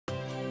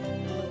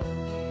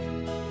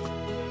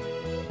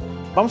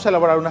Vamos a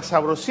elaborar una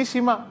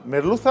sabrosísima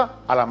merluza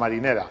a la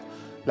marinera.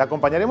 La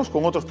acompañaremos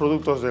con otros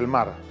productos del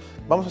mar.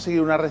 Vamos a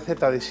seguir una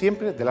receta de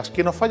siempre, de las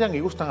que no fallan y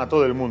gustan a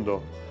todo el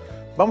mundo.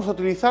 Vamos a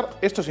utilizar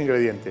estos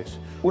ingredientes: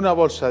 una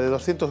bolsa de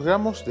 200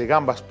 gramos de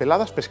gambas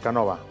peladas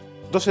Pescanova,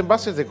 2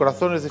 envases de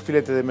corazones de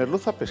filete de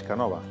merluza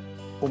Pescanova,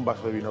 un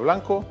vaso de vino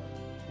blanco,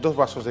 2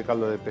 vasos de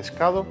caldo de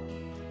pescado,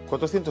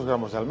 400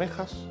 gramos de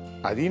almejas,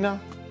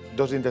 harina,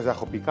 2 dientes de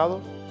ajo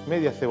picado,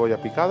 media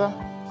cebolla picada,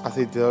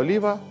 aceite de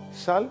oliva,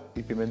 sal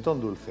y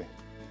pimentón dulce.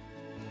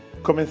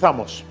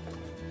 Comenzamos.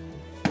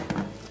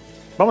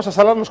 Vamos a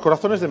salar los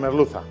corazones de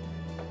merluza.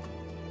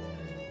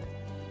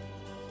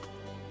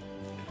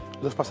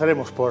 Los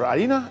pasaremos por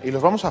harina y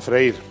los vamos a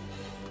freír.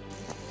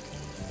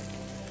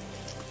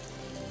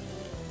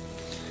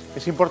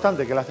 Es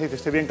importante que el aceite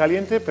esté bien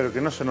caliente, pero que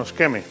no se nos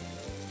queme.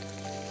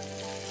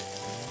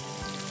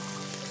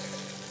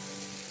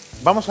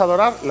 Vamos a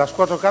dorar las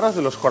 4 caras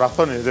de los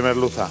corazones de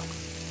merluza.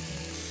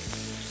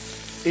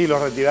 Y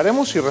los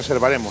retiraremos y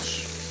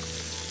reservaremos.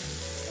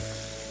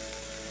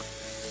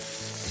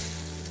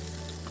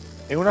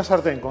 En una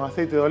sartén con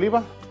aceite de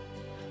oliva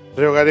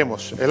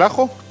rehogaremos el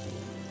ajo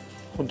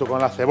junto con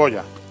la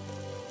cebolla.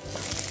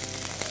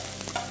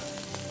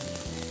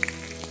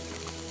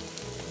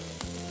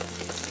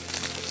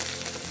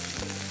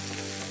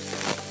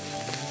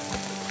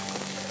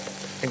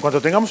 En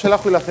cuanto tengamos el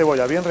ajo y la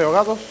cebolla bien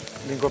rehogados,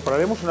 le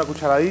incorporaremos una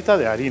cucharadita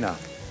de harina.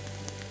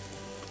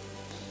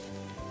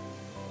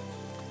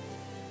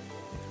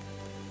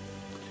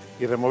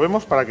 Y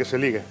removemos para que se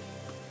ligue.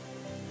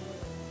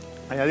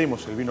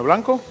 Añadimos el vino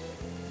blanco.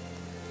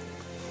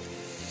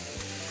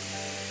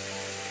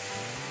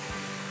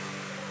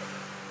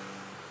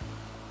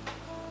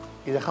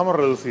 Y dejamos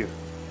reducir.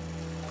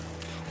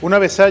 Una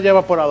vez se haya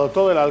evaporado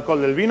todo el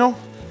alcohol del vino,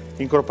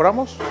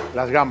 incorporamos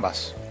las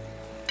gambas.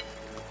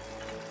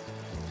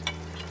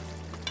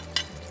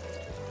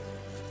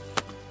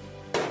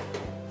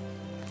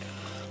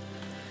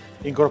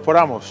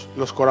 Incorporamos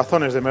los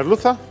corazones de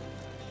merluza,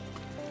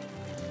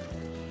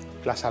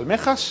 las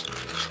almejas,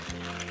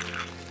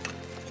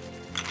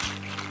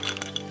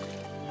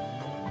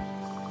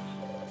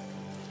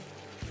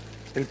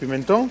 el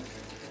pimentón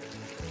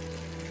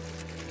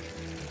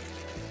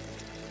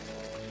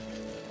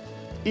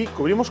y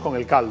cubrimos con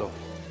el caldo.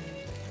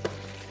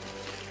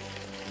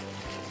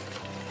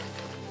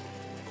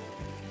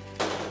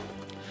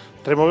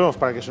 Removemos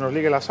para que se nos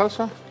ligue la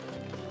salsa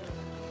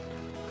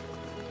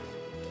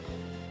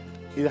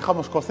y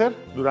dejamos cocer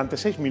durante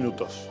 6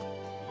 minutos.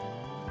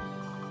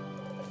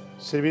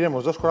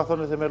 Serviremos 2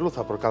 corazones de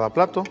merluza por cada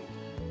plato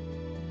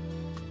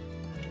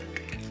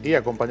y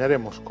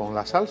acompañaremos con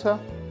la salsa.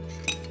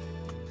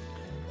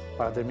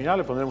 Para terminar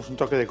le pondremos un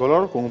toque de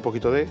color con un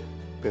poquito de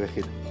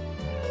perejil.